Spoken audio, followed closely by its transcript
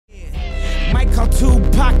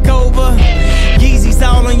Tupac over. Yeezys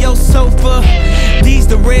all on your sofa. These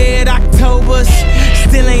the red Octobers.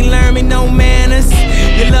 Still ain't learned me no manners.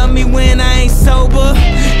 You love me when I ain't sober.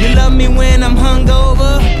 You love me when I'm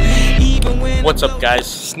hungover. Even when What's up, guys?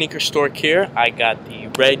 Sneaker Stork here. I got the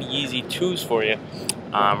red Yeezy 2s for you.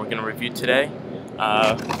 We're gonna review today.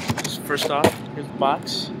 First off, here's the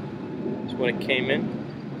box. That's what it came in.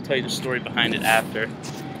 I'll tell you the story behind it after.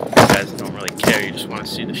 You guys don't really care. You just want to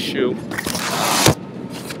see the shoe.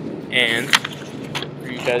 And if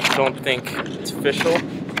you guys don't think it's official,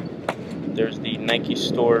 there's the Nike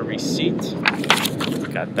store receipt.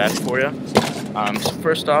 Got that for you. So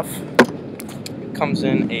first off, it comes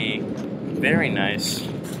in a very nice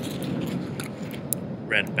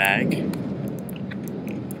red bag.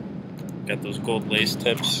 Got those gold lace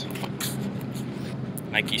tips.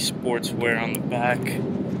 Nike sportswear on the back.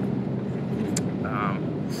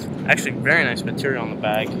 Actually, very nice material on the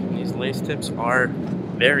bag. And these lace tips are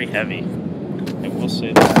very heavy. I will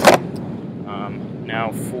say that.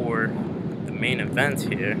 Now for the main event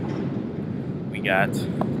here, we got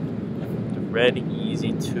the red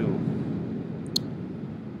Yeezy 2.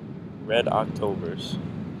 Red Octobers.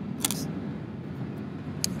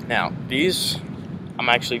 Now, these I'm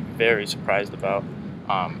actually very surprised about.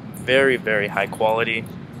 Very, very high quality.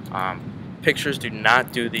 Pictures do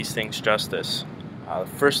not do these things justice. The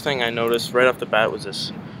first thing I noticed right off the bat was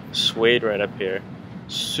this suede right up here.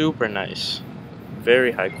 Super nice.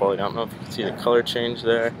 Very high quality. I don't know if you can see the color change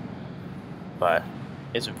there, but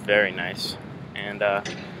it's very nice. And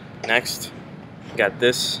next, got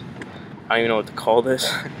this. I don't even know what to call this,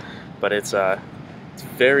 but it's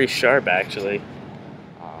very sharp actually.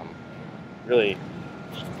 Really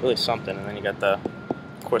something. And then you got the,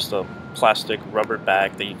 of course, the plastic rubber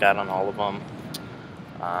bag that you got on all of them.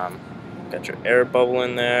 Got your air bubble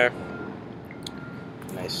in there.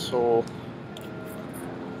 Nice sole.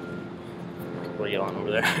 People yelling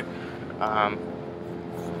over there.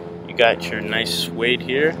 You got your nice suede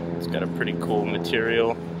here. It's got a pretty cool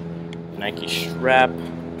material. Nike strap.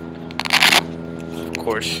 Of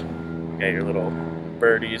course, you got your little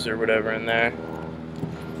birdies or whatever in there.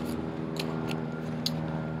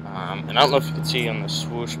 And I don't know if you can see on the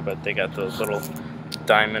swoosh, but they got those little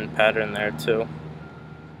diamond pattern there too.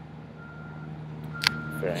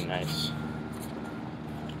 Very nice.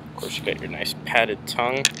 Of course, you got your nice padded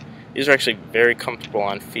tongue. These are actually very comfortable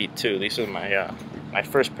on feet too. These are my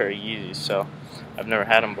first pair of Yeezys, so I've never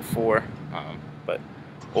had them before. But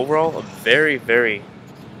overall, a very, very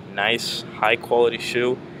nice, high quality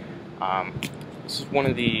shoe. This is one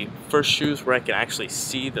of the first shoes where I can actually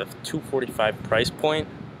see the $245 price point.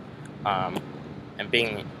 And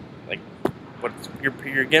being like, what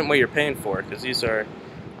you're getting what you're paying for, because these are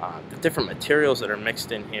the different materials that are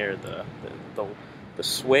mixed in here, the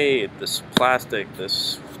suede, this plastic,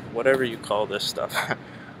 this whatever you call this stuff.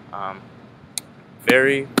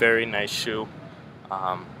 Very, very nice shoe.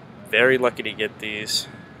 Very lucky to get these.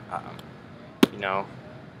 You know,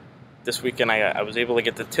 this weekend I was able to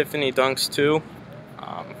get the Tiffany Dunks too,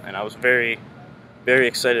 and I was very, very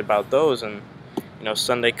excited about those. And you know,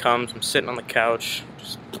 Sunday comes, I'm sitting on the couch,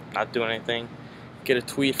 just not doing anything. Get a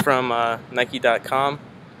tweet from Nike.com,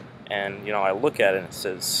 and you know, I look at it and it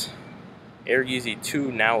says Air Yeezy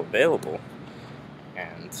 2 now available.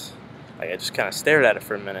 And like, I just kind of stared at it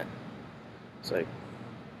for a minute. It's like,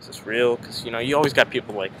 is this real? Because you know, you always got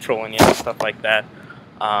people like trolling you and stuff like that.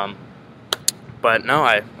 But no,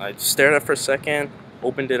 I stared at it for a second,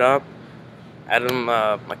 opened it up, added them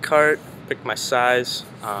my cart, picked my size.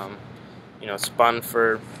 You know, spun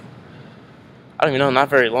for, I don't even know, not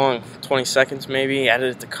very long, 20 seconds maybe,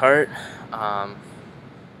 added it to cart.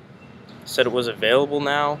 Said it was available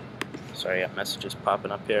now. Sorry, I got messages popping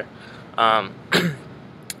up here. And,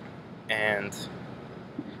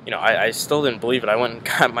 you know, I still didn't believe it. I went and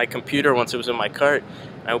got my computer once it was in my cart.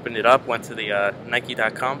 I opened it up, went to the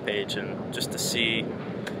Nike.com page, and just to see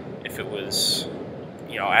if it was,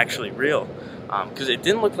 you know, actually real. Because it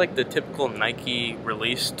didn't look like the typical Nike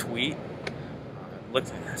release tweet.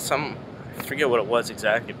 Looked some, I forget what it was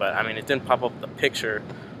exactly, but I mean, it didn't pop up the picture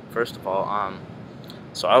first of all.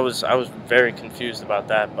 So I was very confused about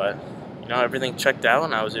that, but you know, everything checked out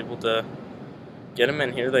and I was able to get them,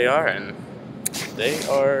 and here they are, and they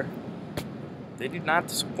do not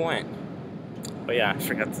disappoint. But yeah, I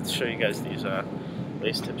forgot to show you guys these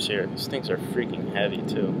lace tips here. These things are freaking heavy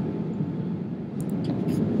too.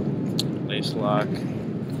 Lace lock.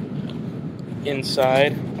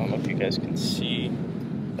 Inside, I don't know if you guys can see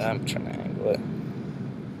that. I'm trying to angle it.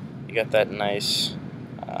 You got that nice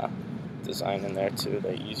design in there too,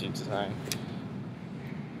 that Yeezy design.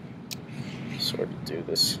 Sort of do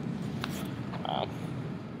this.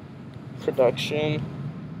 Production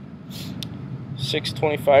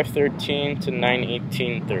 6/25/13 to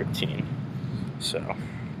 9/18/13. So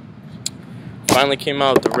finally came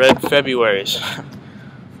out the red Februaries.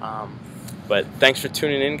 But thanks for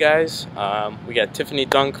tuning in, guys. We got Tiffany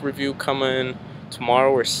Dunk review coming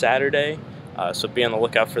tomorrow or Saturday, so be on the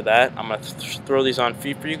lookout for that. I'm gonna throw these on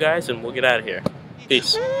feet for you guys, and we'll get out of here.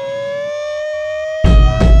 Peace.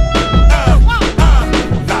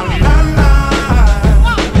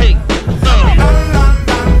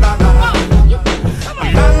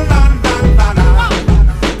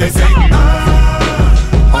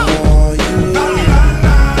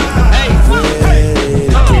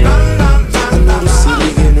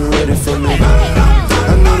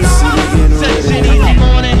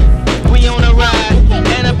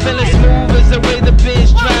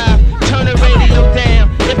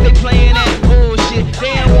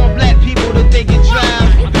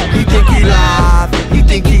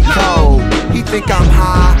 Think I'm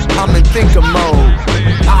high, I'm in thinker mode.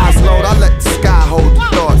 Eyes low, I let the sky hold the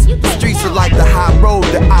thoughts. The streets are like the